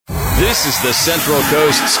This is the Central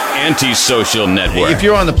Coast's anti-social network. If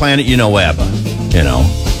you're on the planet, you know ABBA. You know.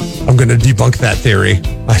 I'm going to debunk that theory.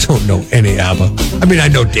 I don't know any ABBA. I mean, I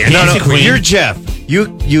know Dancing Queen. You're Jeff.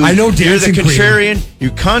 I know Dancing You're the contrarian. Queen. You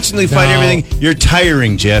constantly fight everything. You're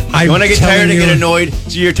tiring, Jeff. I'm you want to get tired and telling get you. annoyed,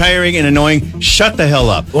 so you're tiring and annoying. Shut the hell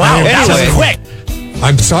up. Wow, Anyway, that was quick.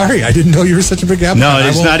 I'm sorry. I didn't know you were such a big ABBA. No,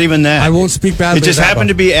 it's not even that. I won't speak badly. It just happened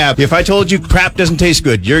to be ABBA. If I told you crap doesn't taste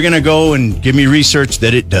good, you're going to go and give me research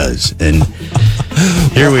that it does. And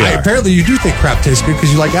here we are. Apparently, you do think crap tastes good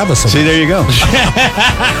because you like ABBA so much. See, there you go.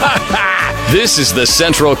 This is the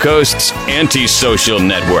Central Coast's anti-social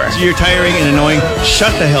network. You're tiring and annoying.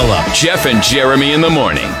 Shut the hell up. Jeff and Jeremy in the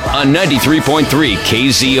morning on 93.3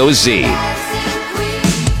 KZOZ.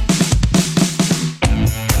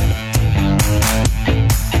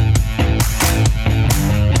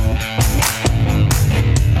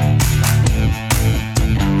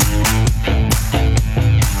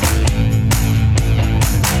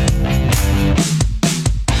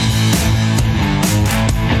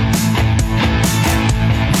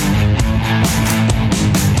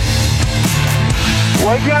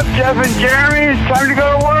 Wake up, Jeff and Jeremy. It's time to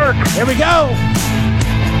go to work. Here we go.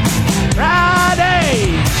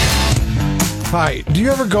 Friday. Hi. Do you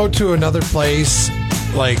ever go to another place,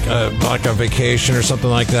 like a vacation or something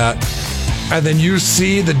like that, and then you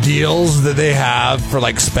see the deals that they have for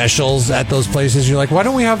like specials at those places? You're like, why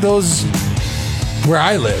don't we have those where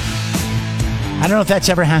I live? I don't know if that's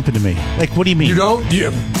ever happened to me. Like, what do you mean? You don't?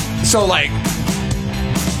 So, like,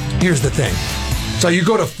 here's the thing. So you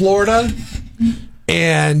go to Florida,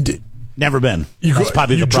 and Never been. you That's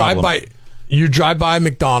probably the problem. You drive by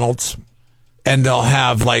McDonald's, and they'll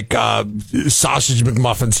have like sausage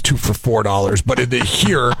McMuffins 2 for $4, but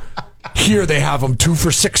here they have them 2 for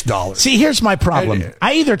 $6. See, here's my problem.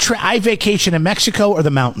 I either I vacation in Mexico or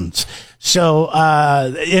the mountains. So,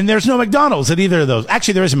 and there's no McDonald's at either of those.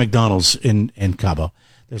 Actually, there is a McDonald's in Cabo.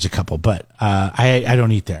 There's a couple, but I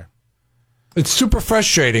don't eat there. It's super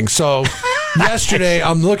frustrating. So yesterday,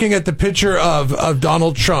 I'm looking at the picture of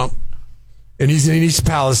Donald Trump, and he's in East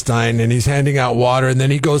Palestine, and he's handing out water, and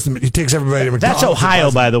then he takes everybody to McDonald's. That's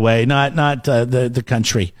Ohio, by the way, not the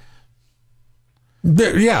country.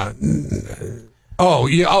 Yeah. Oh,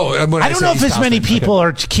 yeah. Oh, when I don't know if as many people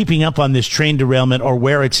are keeping up on this train derailment or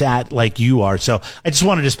where it's at like you are. So I just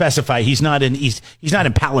wanted to specify he's not in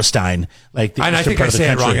Palestine like the and I eastern think part I of the say it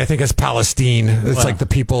country. wrong. I think it's Palestine. It's like the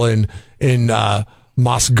people in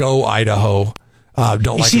Moscow, Idaho. Don't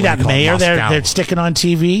You like see it when that they call it mayor there Moscow. that's sticking on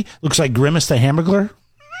TV? Looks like Grimace the Hamburglar.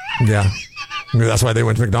 Yeah. Maybe that's why they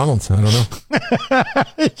went to McDonald's. I don't know.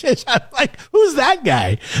 I'm like, who's that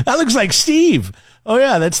guy? That looks like Steve. Oh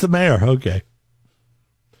yeah, that's the mayor. Okay.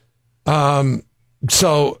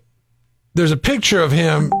 So there's a picture of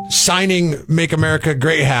him signing Make America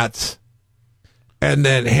Great hats and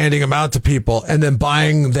then handing them out to people and then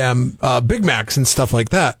buying them Big Macs and stuff like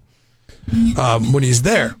that when he's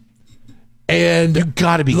there. And You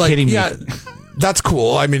got to be kidding me. Yeah, that's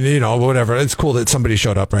cool. I mean, whatever. It's cool that somebody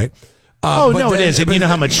showed up, right? Oh, but no, it then- is. And you know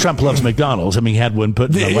how much Trump loves McDonald's. I mean, he had one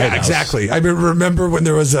put in the White Yeah, House. exactly. I mean, remember when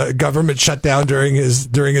there was a government shutdown during his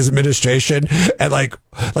administration, and like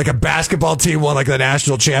a basketball team won like the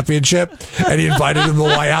national championship, and he invited them to the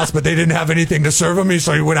White House, but they didn't have anything to serve him,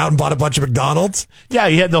 so he went out and bought a bunch of McDonald's. Yeah,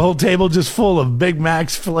 he had the whole table just full of Big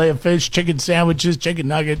Macs, filet of fish, chicken sandwiches, chicken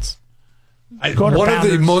nuggets. Quarter One of the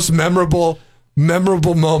pounders. most memorable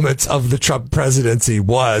moments of the Trump presidency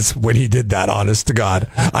was when he did that. Honest to God,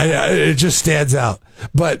 it just stands out.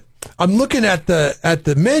 But I'm looking at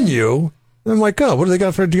the menu, and I'm like, oh, what do they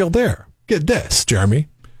got for a deal there? Get this, Jeremy: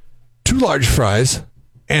 2 large fries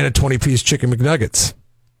and a 20-piece chicken McNuggets,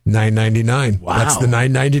 $9.99. Wow. That's the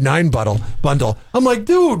 $9.99 bundle. I'm like,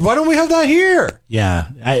 dude, why don't we have that here? Yeah,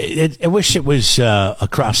 I wish it was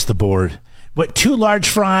across the board. What, 2 large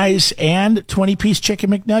fries and 20-piece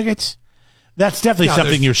chicken McNuggets? That's definitely Yeah, something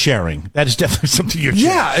there's- you're sharing. That is definitely something you're sharing.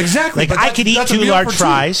 Yeah, exactly. Like But I that- could eat that's a 2 meal large for two.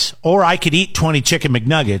 fries, or I could eat 20 chicken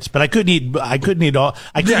McNuggets, but I couldn't eat you a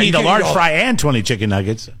can't large eat all- fry and 20 chicken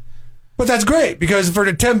nuggets. But that's great because for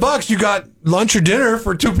the $10 you got lunch or dinner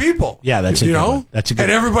for 2 people. Yeah, that's a you good know, one. That's a good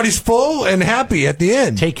and one. everybody's full and happy at the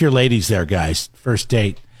end. Take your ladies there, guys. First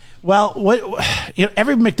date. Well,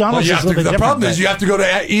 every McDonald's is a little bit the different. problem is but- you have to go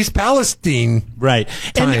to East Palestine. Right.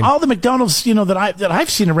 time. And all the McDonald's, that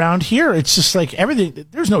I've seen around here, it's just like everything.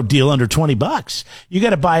 There's no deal under $20. You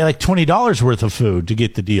got to buy like $20 worth of food to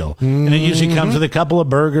get the deal. And it usually comes with a couple of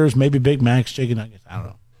burgers, maybe Big Macs, chicken nuggets. I don't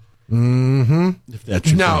know. Mm-hmm. If that's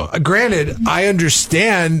your Now, thing. granted, I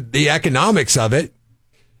understand the economics of it.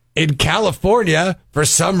 in California, for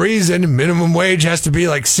some reason, minimum wage has to be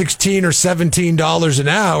like $16 or $17 an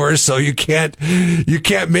hour. So you can't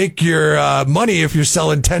make your money if you're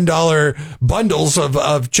selling $10 bundles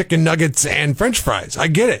of chicken nuggets and French fries. I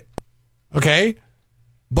get it. Okay.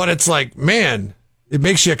 But it's like, man, it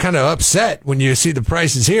makes you kind of upset when you see the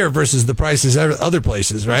prices here versus the prices other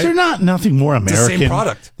places, right? Is there nothing more American the same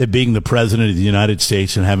product than being the president of the United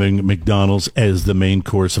States and having McDonald's as the main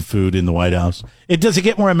course of food in the White House? Does it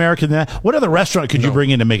get more American than that? What other restaurant could you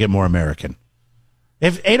bring in to make it more American?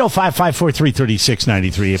 If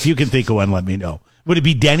 805-543-3693, if you can think of one, let me know. Would it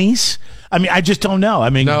be Denny's? I mean, I just don't know. I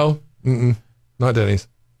mean, no, not Denny's.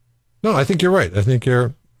 No, I think you're right. I think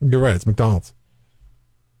you're right. It's McDonald's.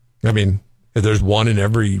 I mean, there's one in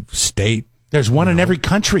every state. There's one in every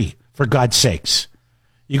country, for God's sakes.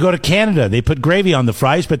 You go to Canada, they put gravy on the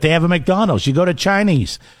fries, but they have a McDonald's. You go to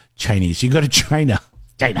Chinese. You go to China.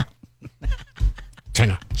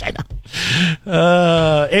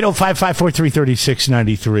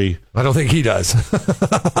 805-543-3693. I don't think he does.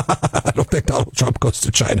 I don't think Donald Trump goes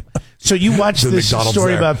to China. So you watched this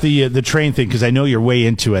story about the train thing, because I know you're way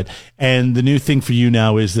into it. And the new thing for you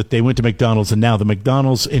now is that they went to McDonald's, and now the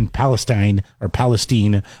McDonald's in Palestine,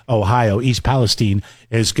 Ohio, East Palestine,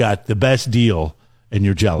 has got the best deal, and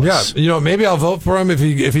you're jealous. Yeah, maybe I'll vote for him if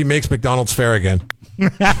he makes McDonald's fair again.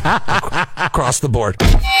 Across the board.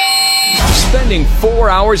 Spending 4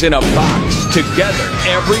 hours in a box together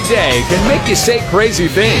every day can make you say crazy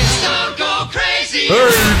things. Don't go crazy.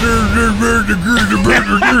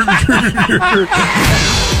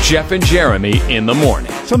 Jeff and Jeremy in the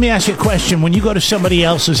morning. So let me ask you a question. When you go to somebody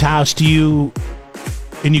else's house,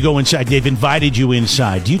 and you go inside, they've invited you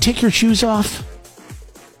inside, do you take your shoes off?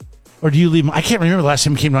 Or do you leave them? I can't remember the last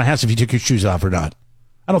time you came to my house if you took your shoes off or not.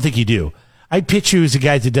 I don't think you do. I'd pitch you as a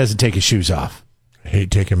guy that doesn't take his shoes off. I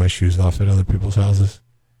hate taking my shoes off at other people's houses.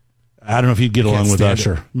 I don't know if you'd get along with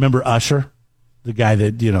Usher. It. Remember Usher? The guy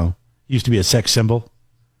that, used to be a sex symbol?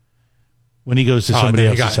 When he goes to somebody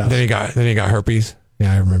else's house. Then he got herpes.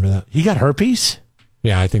 Yeah, I remember that. He got herpes?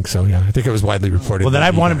 Yeah, I think so. Yeah, I think it was widely reported. Well, then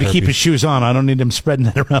I want him to keep his shoes on. I don't need him spreading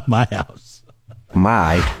that around my house.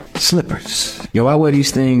 My slippers. Yo, I wear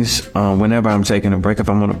these things whenever I'm taking a break. If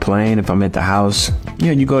I'm on a plane, if I'm at the house.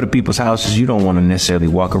 You go to people's houses, you don't want to necessarily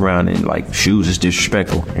walk around in shoes is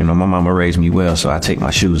disrespectful. My mama raised me well, so I take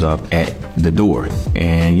my shoes off at the door.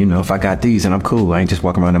 And if I got these, and I'm cool. I ain't just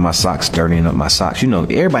walking around in my socks, dirtying up my socks.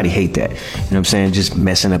 Everybody hate that. You know what I'm saying? Just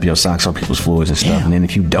messing up your socks on people's floors and stuff. Yeah. And then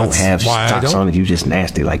if you don't have socks on it, you just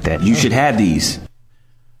nasty like that. You should have these.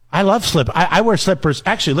 I love slippers. I wear slippers.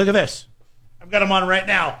 Actually, look at this. I've got them on right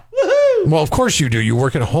now. Woohoo! Well, of course you do. You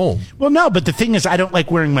work at home. Well, no, but the thing is, I don't like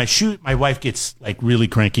wearing my shoes. My wife gets really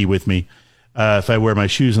cranky with me if I wear my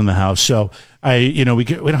shoes in the house. So we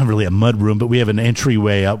don't have really a mud room, but we have an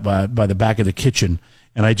entryway out by the back of the kitchen,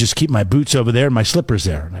 and I just keep my boots over there and my slippers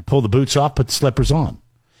there, and I pull the boots off, put the slippers on.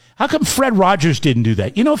 How come Fred Rogers didn't do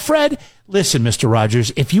that? Fred, listen, Mr.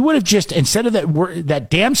 Rogers, if you would have just, instead of that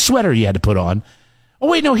damn sweater you had to put on. Oh,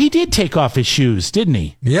 wait, no, he did take off his shoes, didn't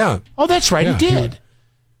he? Yeah. Oh, that's right, he did.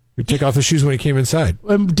 He'd take off his shoes when he came inside.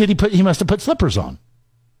 He must have put slippers on.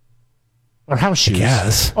 Or house shoes.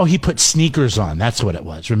 Yes. Oh, he put sneakers on. That's what it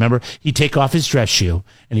was. Remember? He'd take off his dress shoe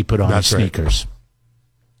and he put on his sneakers. Right.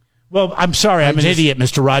 Well, I'm sorry, I'm an idiot,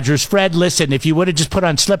 Mr. Rogers. Fred, listen, if you would have just put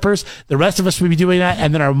on slippers, the rest of us would be doing that,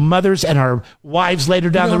 and then our mothers and our wives later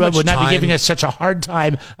down the road would not be giving us such a hard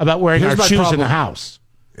time about wearing our shoes in the house.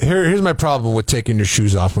 Here's my problem with taking your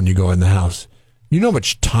shoes off when you go in the house. You know how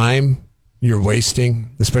much time you're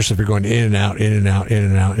wasting, especially if you're going in and out, in and out, in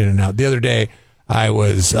and out, in and out. The other day, I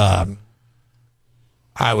was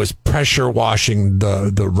pressure washing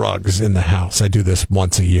the rugs in the house. I do this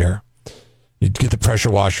once a year. You get the pressure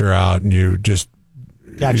washer out and you just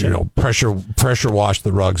pressure wash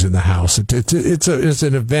the rugs in the house. It's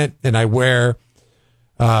an event, and I wear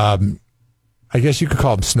I guess you could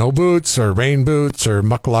call them snow boots or rain boots or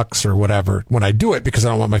mucklucks or whatever when I do it, because I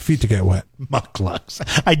don't want my feet to get wet. Mucklucks.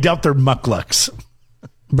 I doubt they're mucklucks.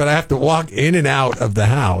 But I have to walk in and out of the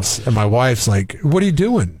house, and my wife's like, "What are you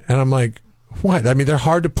doing?" And I'm like, "What?" I mean, they're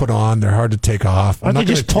hard to put on. They're hard to take off. Aren't they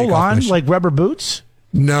just pull on like rubber boots?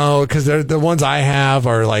 No, because the ones I have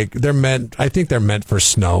are like, I think they're meant for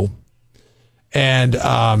snow. And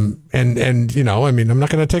you know, I mean, I'm not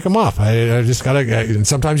going to take them off. I just got to, and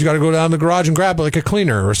sometimes you got to go down the garage and grab like a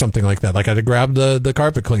cleaner or something like that. Like I had to grab the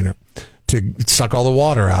carpet cleaner to suck all the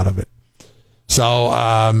water out of it. So,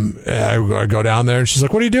 I go down there and she's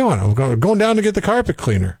like, "What are you doing?" I'm going down to get the carpet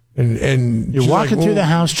cleaner. And You're she's walking like, through the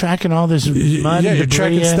house, tracking all this mud yeah, and you're debris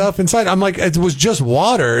tracking in. stuff inside. I'm like, it was just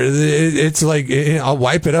water. It's like, I'll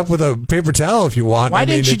wipe it up with a paper towel if you want. Why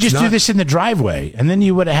didn't you just do this in the driveway? And then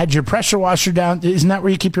you would have had your pressure washer down. Isn't that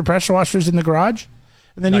where you keep your pressure washers, in the garage?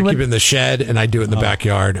 And then I you keep it in the shed, and I do it in the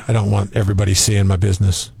backyard. I don't want everybody seeing my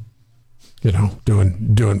business.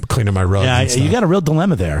 Cleaning my rugs. Yeah, and stuff. you got a real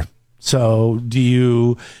dilemma there. So, do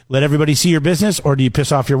you let everybody see your business, or do you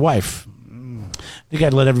piss off your wife? I think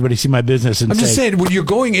I'd let everybody see my business. And I'm just saying, when you're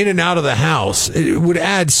going in and out of the house, it would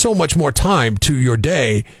add so much more time to your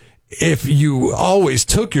day if you always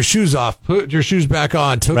took your shoes off, put your shoes back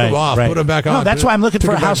on, took them off, put them back on. No, that's why I'm looking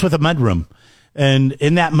for a house with a mudroom. And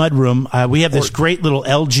in that mudroom, we have this great little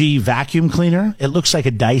LG vacuum cleaner. It looks like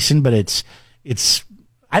a Dyson, but it's.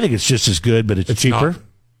 I think it's just as good, but it's cheaper.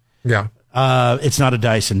 Yeah. It's not a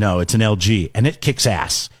Dyson. No, it's an LG, and it kicks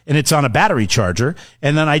ass. And it's on a battery charger.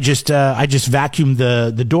 And then I just vacuum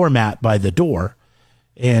the doormat by the door,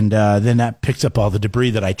 and then that picks up all the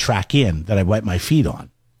debris that I track in, that I wipe my feet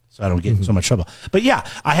on, so I don't get in so much trouble. But yeah,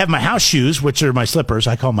 I have my house shoes, which are my slippers.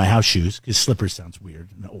 I call them my house shoes because slippers sounds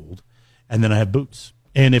weird and old. And then I have boots.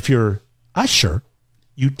 And if you're usher,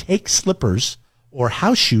 you take slippers or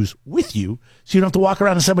house shoes with you, so you don't have to walk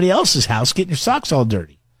around in somebody else's house getting your socks all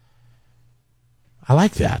dirty. I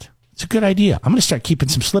like that. It's a good idea. I'm going to start keeping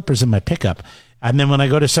some slippers in my pickup. And then when I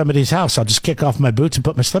go to somebody's house, I'll just kick off my boots and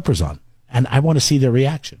put my slippers on. And I want to see their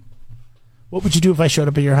reaction. What would you do if I showed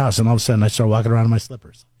up at your house and all of a sudden I start walking around in my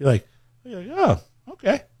slippers? You're like, oh,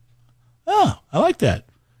 okay. Oh, I like that.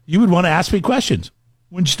 You would want to ask me questions.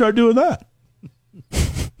 When'd you start doing that?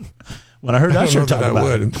 When I heard Usher talk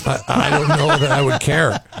about it. I don't know that I would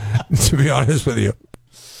care, to be honest with you.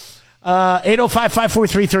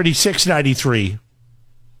 805-543-3693.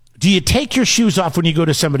 Do you take your shoes off when you go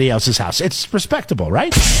to somebody else's house? It's respectable,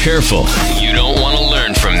 right? Careful. You don't want to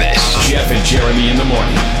learn from this. Jeff and Jeremy in the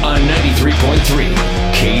morning on 93.3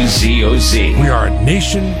 KZOZ. We are a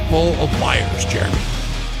nation full of liars, Jeremy.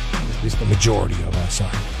 At least the majority of us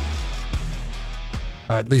are.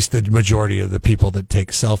 At least the majority of the people that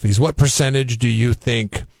take selfies. What percentage do you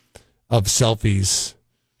think of selfies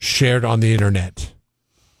shared on the internet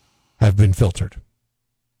have been filtered?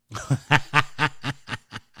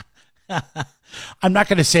 I'm not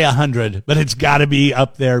going to say 100, but it's got to be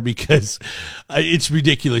up there because it's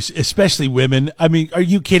ridiculous, especially women. I mean, are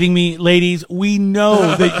you kidding me, ladies? We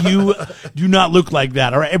know that you do not look like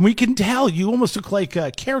that, all right? And we can tell you almost look like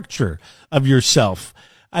a caricature of yourself.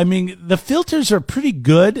 I mean, the filters are pretty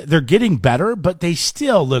good. They're getting better, but they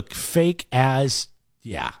still look fake as,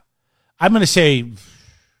 yeah. I'm going to say,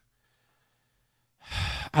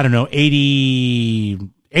 I don't know,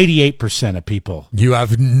 88% of people. You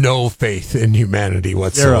have no faith in humanity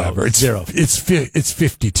whatsoever. Zero. It's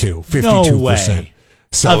 52%. No way.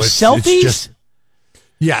 So of selfies?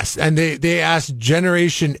 Yes, and they asked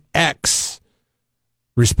Generation X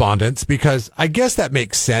respondents, because I guess that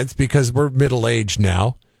makes sense because we're middle-aged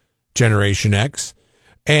now, Generation X.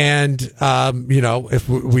 And, if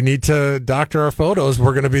we need to doctor our photos,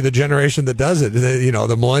 we're going to be the generation that does it. The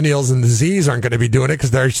millennials and the Zs aren't going to be doing it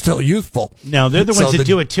because they're still youthful. No, they're the ones that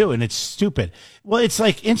do it too, and it's stupid. Well, it's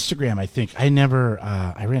like Instagram, I think. I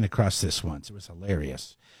ran across this once. It was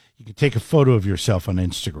hilarious. You can take a photo of yourself on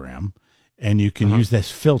Instagram, and you can use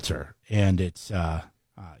this filter, and it's, you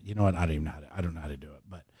know what? I don't know how to do it,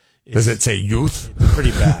 but does it say youth? It's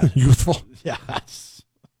pretty bad. Youthful? Yeah.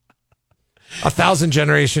 1,000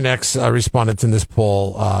 Generation X respondents in this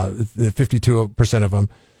poll, 52% of them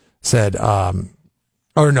said,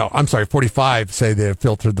 45 say they have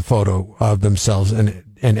filtered the photo of themselves and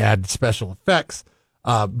add special effects.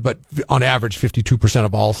 But on average, 52%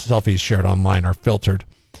 of all selfies shared online are filtered.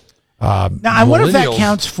 Now, I wonder if that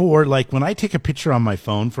counts for, like, when I take a picture on my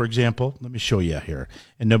phone, for example. Let me show you here,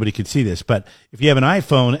 and nobody can see this. But if you have an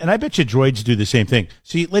iPhone, and I bet you droids do the same thing.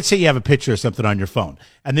 So let's say you have a picture of something on your phone,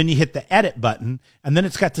 and then you hit the edit button, and then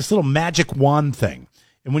it's got this little magic wand thing.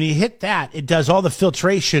 And when you hit that, it does all the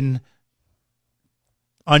filtration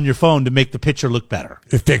on your phone to make the picture look better.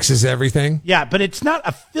 It fixes everything? Yeah, but it's not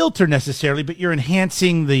a filter necessarily, but you're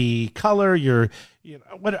enhancing the color, I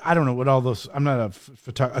don't know what all those, I'm not a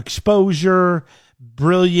photographer, exposure,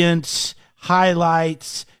 brilliance,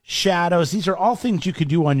 highlights, shadows. These are all things you could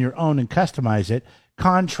do on your own and customize it.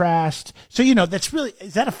 Contrast. So, that's really,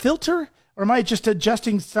 is that a filter? Or am I just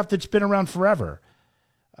adjusting stuff that's been around forever?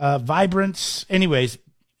 Vibrance. Anyways,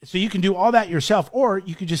 so you can do all that yourself, or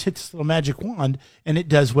you could just hit this little magic wand and it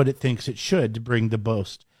does what it thinks it should to bring the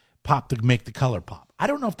most pop, to make the color pop. I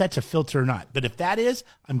don't know if that's a filter or not, but if that is,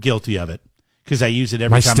 I'm guilty of it because I use it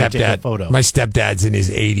every time I take a photo. My stepdad's in his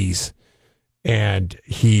 80s, and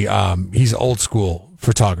he's an old school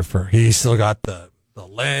photographer. He's still got the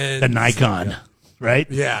lens, The Nikon, right?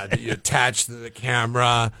 Yeah, that you attach to the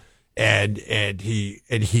camera, and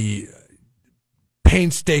he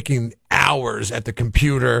painstaking hours at the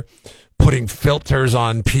computer, putting filters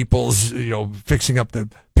on people's, fixing up the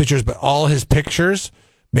pictures, but all his pictures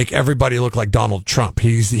make everybody look like Donald Trump.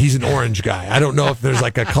 He's an orange guy. I don't know if there's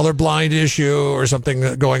like a colorblind issue or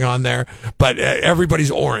something going on there, but everybody's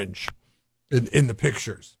orange in the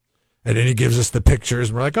pictures. And then he gives us the pictures,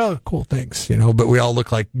 and we're like, oh, cool, thanks, but we all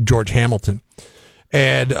look like George Hamilton.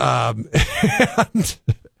 And,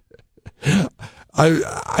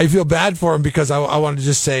 I feel bad for him because I want to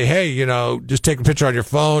just say, hey, just take a picture on your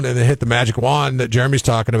phone and then hit the magic wand that Jeremy's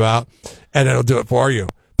talking about, and it'll do it for you.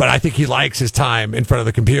 But I think he likes his time in front of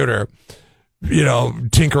the computer,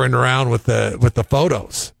 tinkering around with the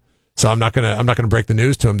photos. So I'm not gonna break the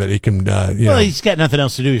news to him that he can. Well, he's got nothing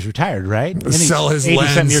else to do. He's retired, right? And sell he's his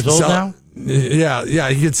 80-something lens. years old now. Yeah.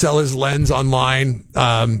 He could sell his lens online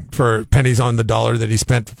for pennies on the dollar that he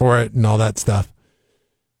spent for it and all that stuff.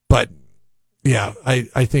 But yeah,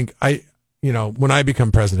 I think when I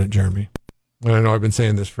become president, Jeremy, and I know I've been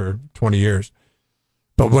saying this for 20 years,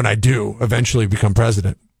 but when I do eventually become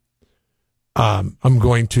president, I'm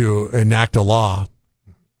going to enact a law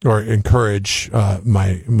or encourage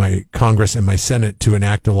my Congress and my Senate to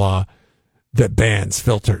enact a law that bans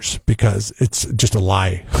filters because it's just a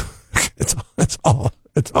lie. it's all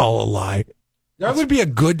a lie. That would be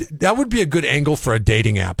a good angle for a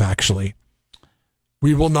dating app. Actually,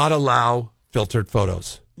 we will not allow filtered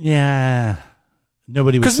photos. Yeah,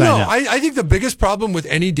 nobody would sign up. I think the biggest problem with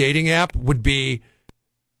any dating app would be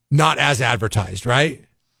not as advertised, right?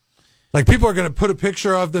 Like people are going to put a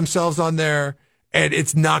picture of themselves on there, and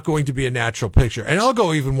it's not going to be a natural picture. And I'll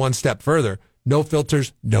go even one step further: no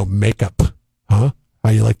filters, no makeup. Huh? How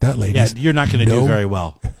you like that, ladies? Yeah, you're not going to do very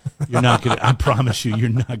well. You're not going to. I promise you're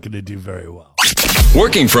not going to do very well.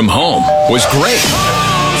 Working from home was great.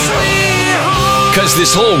 Because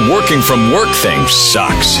this whole working from work thing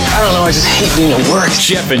sucks. I don't know, I just hate being at work.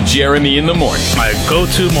 Jeff and Jeremy in the morning. My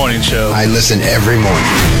go-to morning show. I listen every morning.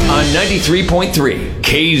 On 93.3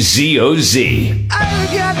 KZOZ.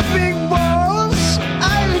 I've got big balls.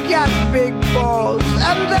 I've got big balls.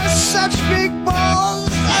 And they're such big balls.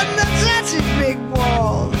 And the daddy big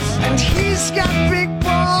balls. And he's got big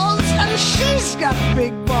balls. And she's got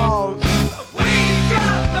big balls. We've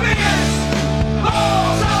got the biggest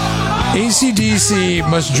balls of AC/DC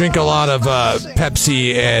must drink a lot of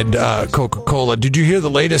Pepsi and Coca-Cola. Did you hear the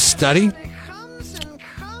latest study?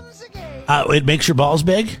 It makes your balls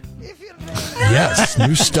big? Yes,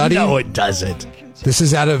 new study. No, it doesn't. This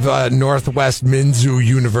is out of Northwest Minzu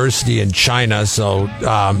University in China, so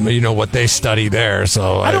you know what they study there.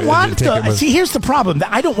 So I don't want to. See, here's the problem.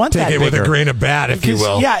 I don't want that. Take it with a grain of bat, if you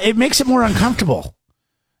will. Yeah, it makes it more uncomfortable.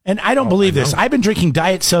 And I don't believe this. I've been drinking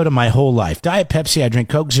diet soda my whole life. Diet Pepsi. I drink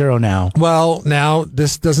Coke Zero now. Well, now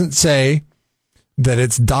this doesn't say that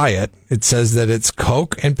it's diet. It says that it's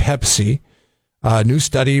Coke and Pepsi. A new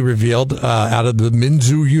study revealed out of the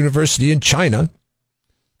Minzu University in China.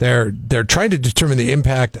 They're trying to determine the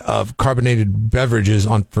impact of carbonated beverages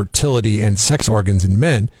on fertility and sex organs in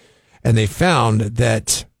men, and they found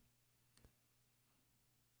that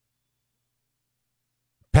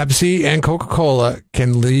Pepsi and Coca-Cola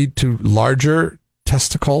can lead to larger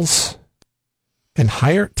testicles and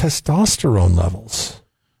higher testosterone levels.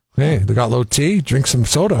 Hey, they got low T, drink some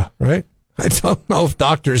soda, right? I don't know if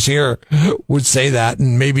doctors here would say that,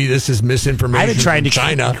 and maybe this is misinformation. I've been trying to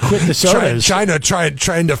China. quit the sodas. China trying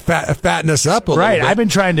to fatten us up a little bit. I've been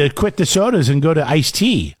trying to quit the sodas and go to iced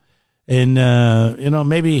tea. And,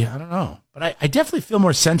 maybe, I don't know. But I definitely feel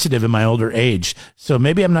more sensitive in my older age. So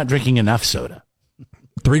maybe I'm not drinking enough soda.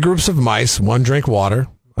 3 groups of mice, one drank water,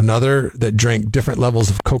 another that drank different levels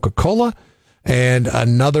of Coca-Cola, and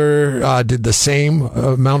another did the same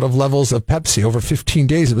amount of levels of Pepsi. Over 15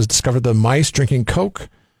 days, it was discovered the mice drinking Coke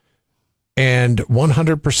and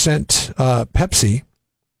 100% Pepsi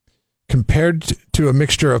compared to a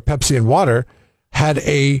mixture of Pepsi and water had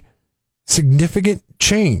a significant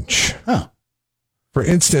change. Huh. For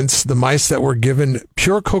instance, the mice that were given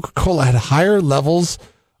pure Coca-Cola had higher levels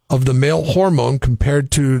of the male hormone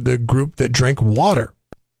compared to the group that drank water.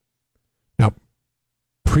 Now,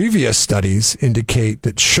 previous studies indicate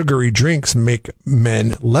that sugary drinks make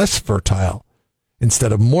men less fertile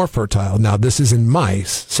instead of more fertile. Now, this is in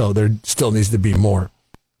mice, so there still needs to be more.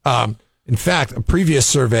 In fact, a previous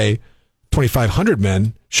survey, 2,500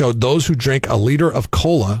 men, showed those who drank a liter of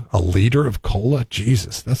cola,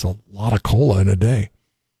 Jesus, that's a lot of cola in a day.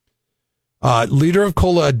 A liter of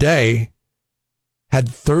cola a day had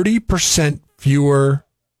 30% fewer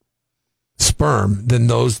sperm than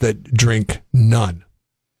those that drink none.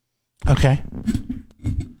 Okay.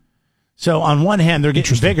 So on one hand, they're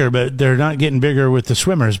getting bigger, but they're not getting bigger with the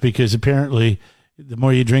swimmers because apparently the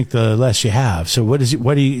more you drink, the less you have. So what is it?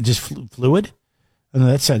 What do you just fluid? I know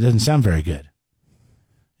that doesn't sound very good.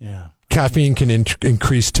 Yeah. Caffeine can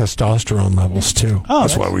increase testosterone levels too. Oh,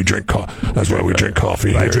 that's why we drink coffee. That's why we drink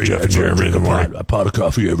coffee here, Jeff and Jeremy in the morning. A pot of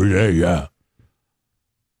coffee every day. Yeah.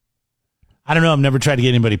 I don't know. I've never tried to get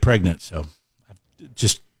anybody pregnant, so I've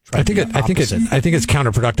just. I think it's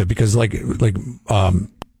counterproductive because I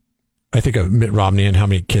think of Mitt Romney and how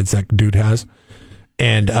many kids that dude has,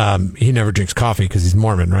 and he never drinks coffee because he's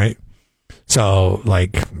Mormon, right? So I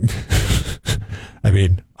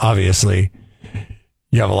mean, obviously,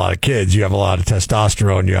 you have a lot of kids, you have a lot of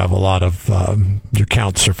testosterone, you have a lot of your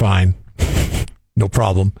counts are fine, no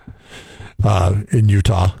problem. In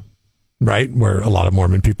Utah, right, where a lot of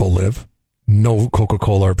Mormon people live, no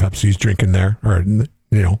Coca-Cola or Pepsi's drinking there, or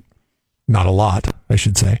not a lot, I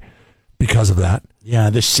should say, because of that. Yeah,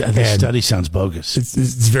 this study sounds bogus.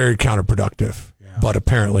 It's very counterproductive, but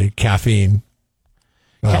apparently caffeine.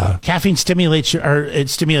 Caffeine stimulates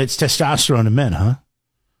testosterone in men, huh?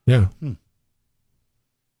 Yeah.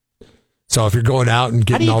 So if you're going out and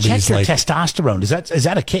getting all these your testosterone? Is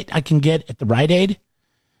that a kit I can get at the Rite Aid?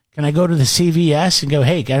 Can I go to the CVS and go,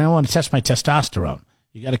 hey, I want to test my testosterone?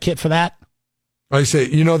 You got a kit for that? I say,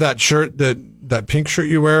 that shirt, that pink shirt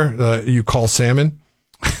you wear, you call salmon.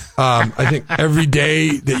 I think every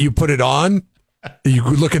day that you put it on, you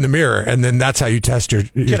look in the mirror, and then that's how you test your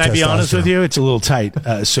Can I be honest with you? It's a little tight,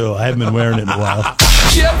 so I haven't been wearing it in a while.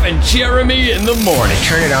 Jeff and Jeremy in the morning.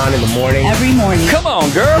 Turn it on in the morning. Every morning. Come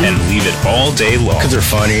on, girl. And leave it all day long. Because they're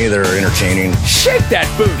funny, they're entertaining. Shake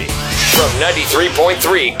that booty. From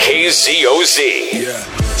 93.3 KZOZ. Yeah.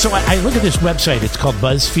 So I look at this website. It's called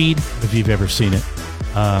BuzzFeed, if you've ever seen it.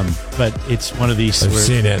 But it's one of these. I've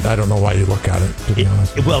seen it. I don't know why you look at it, to be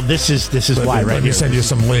honest. Well, this is why right here. Let me send you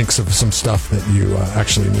some links of some stuff that you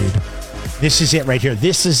actually need. This is it right here.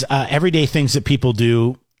 This is everyday things that people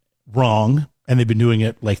do wrong, and they've been doing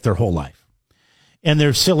it like their whole life. And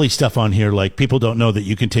there's silly stuff on here, like people don't know that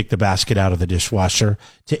you can take the basket out of the dishwasher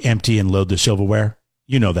to empty and load the silverware.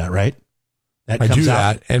 You know that, right? I do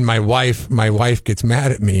that, and my wife gets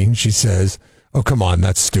mad at me, and she says, "Oh, come on,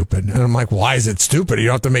 that's stupid." And I'm like, "Why is it stupid? You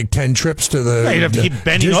don't have to make 10 trips to the." Yeah, you have to keep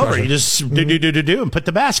bending over. You just do and put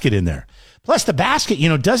the basket in there. Plus, the basket,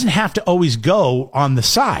 doesn't have to always go on the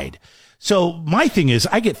side. So my thing is,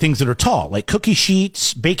 I get things that are tall, like cookie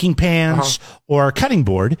sheets, baking pans, or a cutting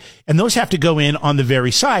board, and those have to go in on the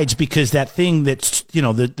very sides because that thing that's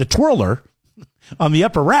the twirler on the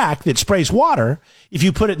upper rack that sprays water, if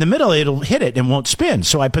you put it in the middle, it'll hit it and won't spin.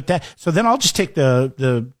 So I put that. So then I'll just take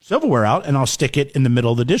the silverware out and I'll stick it in the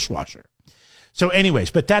middle of the dishwasher. So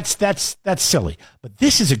anyways, but that's silly. But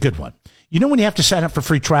this is a good one. When you have to sign up for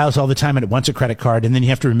free trials all the time and it wants a credit card, and then you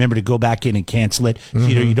have to remember to go back in and cancel it. So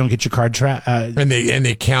you don't get your card. And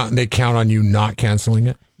they count on you not canceling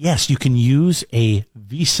it. Yes, you can use a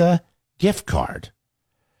Visa gift card,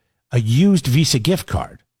 a used Visa gift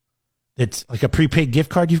card. It's like a prepaid gift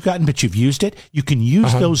card you've gotten, but you've used it. You can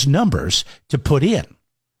use those numbers to put in.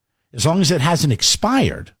 As long as it hasn't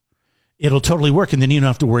expired, it'll totally work. And then you don't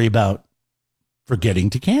have to worry about forgetting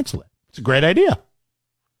to cancel it. It's a great idea.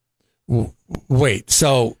 Wait,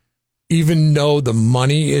 so even though the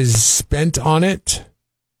money is spent on it,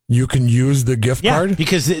 you can use the gift card?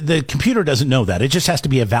 Because the computer doesn't know that. It just has to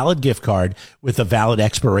be a valid gift card with a valid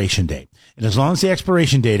expiration date. And as long as the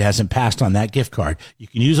expiration date hasn't passed on that gift card, you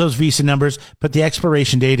can use those Visa numbers, put the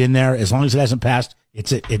expiration date in there. As long as it hasn't passed,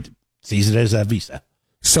 it sees it as a Visa.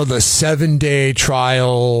 So the 7-day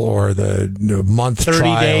trial or the month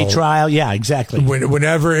 30-day trial. Yeah, exactly.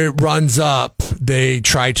 Whenever it runs up, they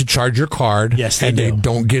try to charge your card. Yes, they do. They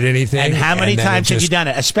don't get anything. And how many times have you done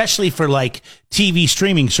it? Especially for like TV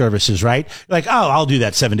streaming services, right? Like, I'll do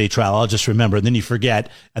that 7-day trial. I'll just remember. And then you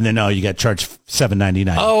forget. And then, you got charged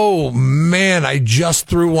 $7.99. Oh, man. I just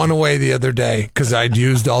threw one away the other day because I'd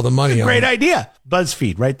used all the money on it. Great idea.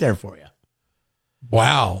 BuzzFeed right there for you.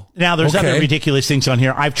 Wow. Now, there's other ridiculous things on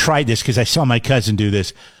here. I've tried this because I saw my cousin do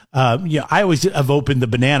this. I always have opened the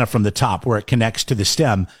banana from the top where it connects to the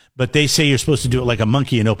stem, but they say you're supposed to do it like a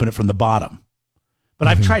monkey and open it from the bottom. But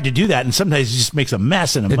I've tried to do that, and sometimes it just makes a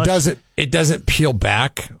mess. And it doesn't peel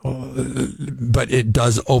back, but it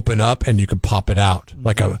does open up, and you can pop it out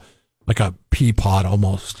like a pea pod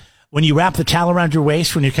almost. When you wrap the towel around your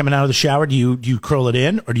waist when you're coming out of the shower, do you curl it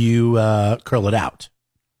in or do you curl it out?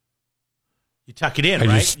 You tuck it in,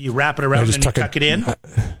 right? You wrap it around and you tuck it in?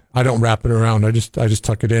 I don't wrap it around. I just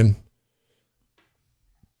tuck it in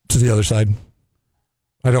to the other side.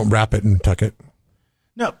 I don't wrap it and tuck it.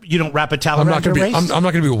 No, you don't wrap a towel I'm around not your going to be. waist? I'm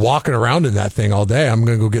not going to be walking around in that thing all day. I'm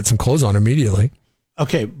going to go get some clothes on immediately.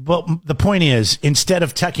 Okay, well, the point is, instead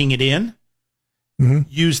of tucking it in,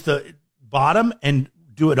 use the bottom and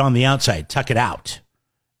do it on the outside. Tuck it out.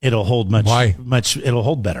 It'll hold it'll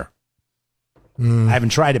hold better. I haven't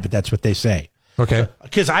tried it, but that's what they say. Okay.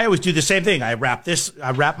 Because I always do the same thing. I wrap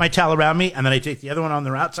my towel around me, and then I take the other one on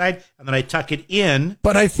the outside, and then I tuck it in.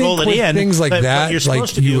 But I think roll it with in, things like but that, what you're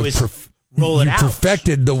supposed to you do is roll it out.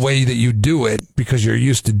 perfected the way that you do it because you're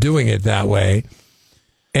used to doing it that way.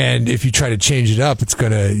 And if you try to change it up, it's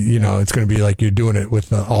gonna be like you're doing it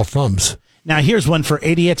with all thumbs. Now, here's one for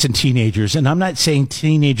idiots and teenagers, and I'm not saying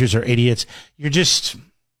teenagers are idiots.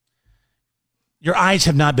 Your eyes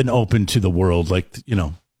have not been opened to the world, like,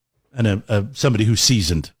 and somebody who's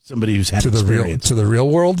seasoned, somebody who's had experience. To the real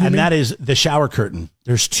world, and that is the shower curtain.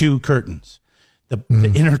 There's two curtains. The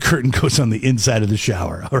inner curtain goes on the inside of the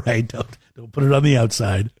shower. All right, don't put it on the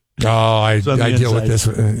outside. Oh, I deal with this.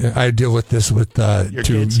 I deal with this with two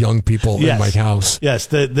kids? Young people in my house.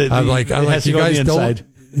 Yes, I'm like, you guys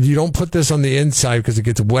don't put this on the inside because it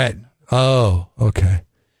gets wet. Oh, okay.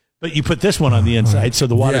 But you put this one on the inside so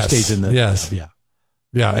the water stays in the. Yes.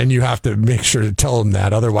 Yeah, and you have to make sure to tell them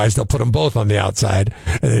that. Otherwise, they'll put them both on the outside,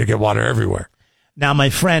 and then you get water everywhere. Now, my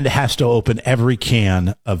friend has to open every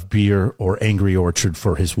can of beer or Angry Orchard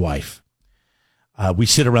for his wife. We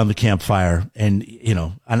sit around the campfire, and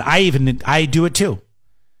I do it too,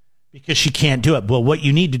 because she can't do it. Well, what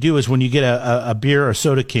you need to do is when you get a beer or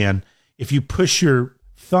soda can, if you push your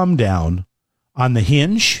thumb down on the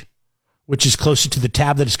hinge, which is closer to the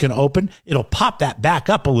tab that it's going to open, it'll pop that back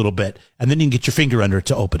up a little bit, and then you can get your finger under it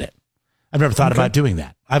to open it. I've never thought about doing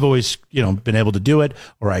that. I've always, been able to do it,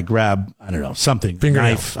 or I grab, something,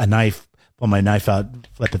 a knife, pull my knife out,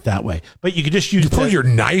 flip it that way. But you could just use. You pull your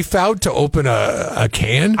knife out to open a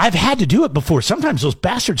can? I've had to do it before. Sometimes those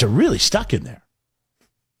bastards are really stuck in there.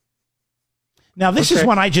 Now, this is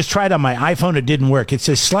one I just tried on my iPhone. It didn't work. It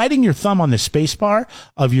says sliding your thumb on the space bar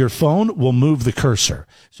of your phone will move the cursor.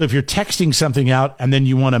 So if you're texting something out and then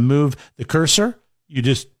you want to move the cursor,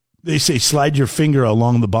 they say slide your finger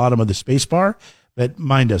along the bottom of the space bar, but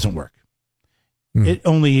mine doesn't work. It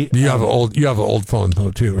only. You have an old phone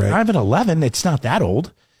though too, right? I have an 11. It's not that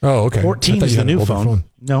old. Oh, okay. 14 is the new phone.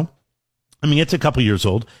 No, I mean it's a couple years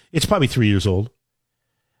old. It's probably 3 years old.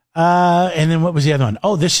 And then what was the other one?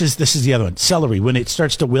 Oh, this is the other one. Celery. When it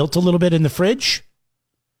starts to wilt a little bit in the fridge,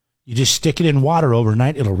 you just stick it in water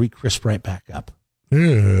overnight. It'll re-crisp right back up.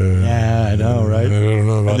 Yeah, I know, right? I don't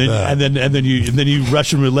know about that. And then you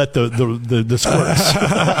Russian roulette the squirts.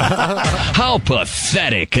 How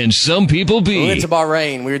pathetic can some people be? We went to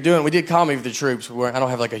Bahrain. We did comedy for the troops. I don't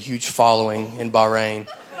have like a huge following in Bahrain,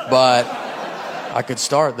 but I could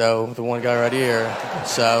start though with the one guy right here.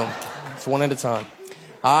 So it's one at a time.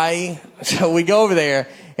 So we go over there,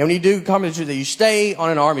 and when you do comedy, you stay on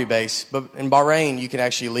an army base. But in Bahrain, you can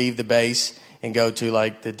actually leave the base and go to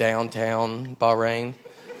like the downtown Bahrain.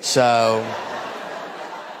 So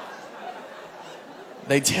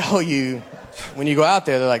they tell you when you go out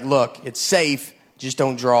there, they're like, look, it's safe, just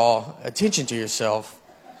don't draw attention to yourself.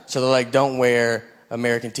 So they're like, don't wear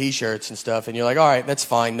American t-shirts and stuff. And you're like, all right, that's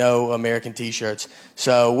fine, no American t-shirts.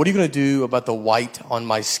 So what are you going to do about the white on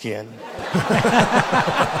my skin?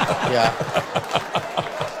 Yeah.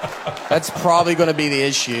 That's probably going to be the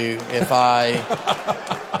issue if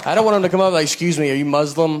I don't want them to come up like, excuse me, are you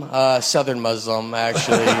Muslim? Southern Muslim,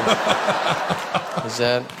 actually. Is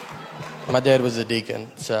that? My dad was a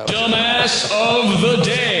deacon, so. Dumbass of the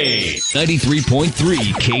day. 93.3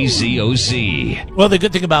 KZOZ. Well, the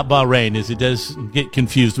good thing about Bahrain is it does get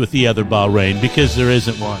confused with the other Bahrain because there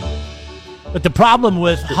isn't one. But the problem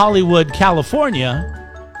with Hollywood, California,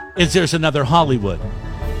 is there's another Hollywood,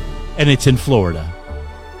 and it's in Florida.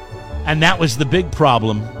 And that was the big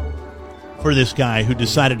problem for this guy who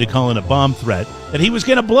decided to call in a bomb threat that he was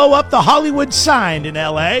going to blow up the Hollywood sign in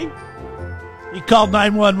L.A. He called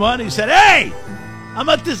 911. He said, hey, I'm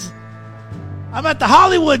at the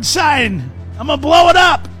Hollywood sign. I'm going to blow it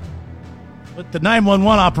up. But the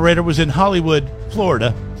 911 operator was in Hollywood,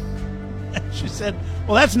 Florida. She said,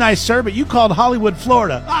 well, that's nice, sir, but you called Hollywood,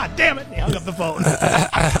 Florida. Ah, damn it. He hung up the phone.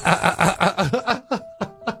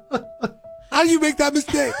 How do you make that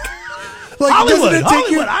mistake? Like, Hollywood,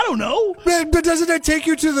 I don't know. But doesn't it take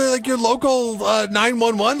you to your local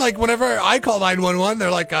 911? Like whenever I call 911, they're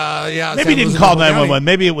like, yeah. Maybe he didn't call 911.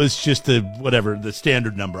 Maybe it was just the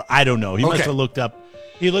standard number. I don't know. He must have looked up.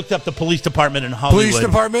 He looked up the police department in Hollywood. Police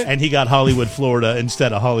department? And he got Hollywood, Florida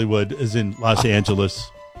instead of Hollywood as in Los Angeles.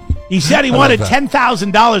 He said he wanted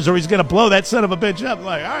 $10,000 or he's going to blow that son of a bitch up. I'm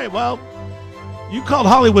like, all right, well, You called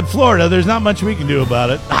Hollywood, Florida. There's not much we can do about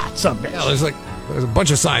it. Someday. Yeah, there's a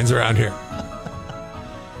bunch of signs around here.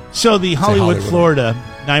 So the Hollywood, Florida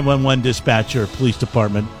 911 dispatcher police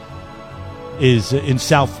department is in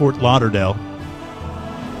South Fort Lauderdale.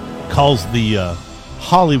 Calls the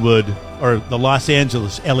Hollywood or the Los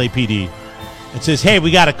Angeles LAPD and says, hey,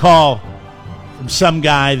 we got a call from some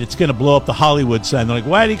guy that's going to blow up the Hollywood sign. They're like,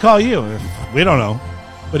 why did he call you? We don't know.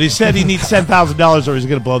 But he said he needs $10,000 or he's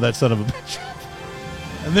going to blow that son of a bitch.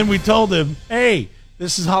 And then we told him, hey,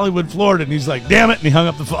 this is Hollywood, Florida. And he's like, damn it. And he hung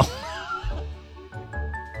up the phone.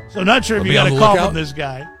 So not sure if you got a call from this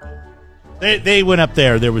guy. They went up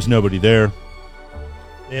there. There was nobody there.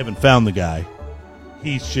 They haven't found the guy.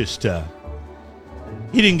 He's just,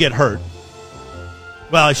 he didn't get hurt.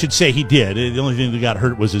 Well, I should say he did. The only thing that got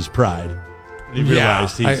hurt was his pride. He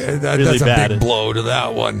realized he's really that's bad. A big blow to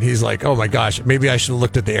that one. He's like, oh my gosh, maybe I should have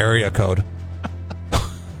looked at the area code.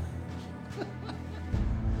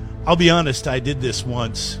 I'll be honest, I did this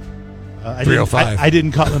once. 305. I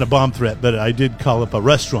didn't call it a bomb threat, but I did call up a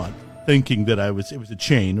restaurant thinking that it was a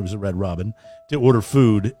chain, it was a Red Robin, to order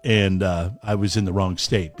food, and I was in the wrong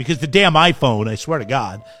state. Because the damn iPhone, I swear to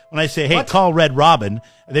God, when I say, hey, call Red Robin,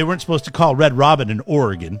 they weren't supposed to call Red Robin in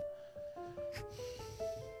Oregon.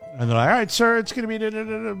 And they're like, all right, sir, it's going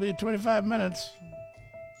to be 25 minutes.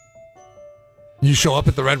 You show up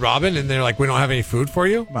at the Red Robin, and they're like, we don't have any food for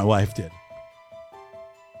you? My wife did.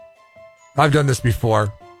 I've done this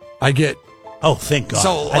before. I get... Oh, thank God.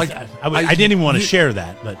 So, like, I didn't even want to share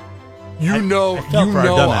that, but... I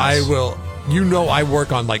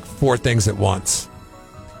work on like 4 things at once,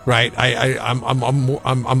 right? I'm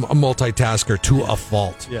a multitasker to a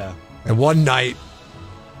fault. Yeah. And one night,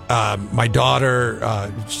 my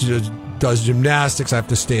daughter she does gymnastics. I have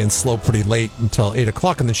to stay in slow pretty late until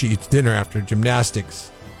 8:00, and then she eats dinner after gymnastics.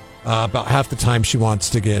 About half the time, she wants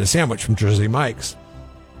to get a sandwich from Jersey Mike's.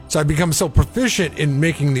 So I become so proficient in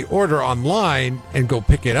making the order online and go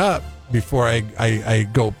pick it up before I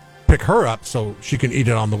go pick her up so she can eat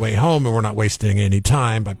it on the way home, and we're not wasting any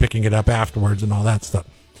time by picking it up afterwards and all that stuff.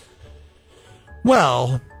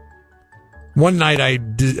 Well, one night I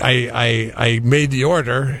made the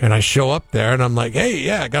order, and I show up there, and I'm like, hey,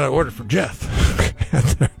 yeah, I got an order for Jeff. And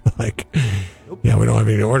they're like, yeah, we don't have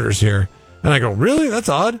any orders here. And I go, really? That's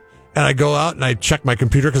odd. And I go out and I check my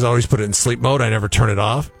computer because I always put it in sleep mode. I never turn it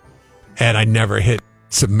off. And I never hit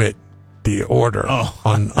submit the order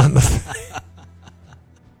on the thing.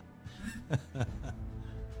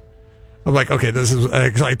 I'm like, okay, this is...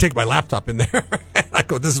 I take my laptop in there, and I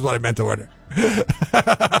go, this is what I meant to order. You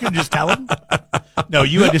can just tell him? No,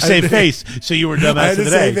 you had to save face, so you were dumbass of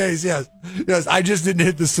the day. I had to save face, yes. Yes, I just didn't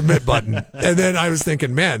hit the submit button. And then I was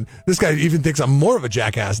thinking, man, this guy even thinks I'm more of a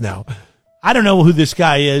jackass now. I don't know who this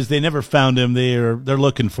guy is. They never found him. They're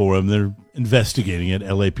looking for him. They're investigating it.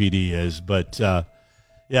 LAPD is, but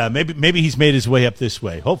yeah, maybe he's made his way up this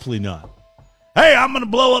way. Hopefully not. Hey, I'm going to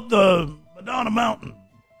blow up the Madonna Mountain.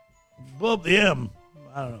 Blow up the M.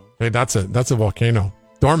 I don't know. Hey, that's a volcano,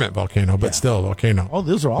 dormant volcano, but still a volcano. Oh,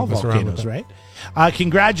 those are all volcanoes, right?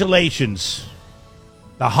 Congratulations,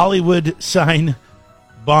 the Hollywood sign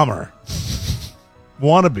bomber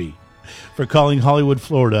wannabe, for calling Hollywood,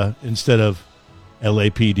 Florida instead of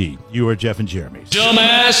LAPD. You are Jeff and Jeremy.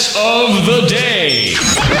 Dumbass of the day.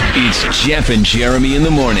 It's Jeff and Jeremy in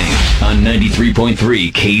the morning on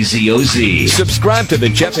 93.3 KZOZ. Subscribe to the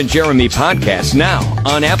Jeff and Jeremy podcast now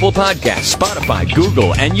on Apple Podcasts, Spotify,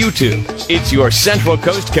 Google, and YouTube. It's your Central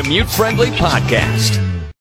Coast commute-friendly podcast.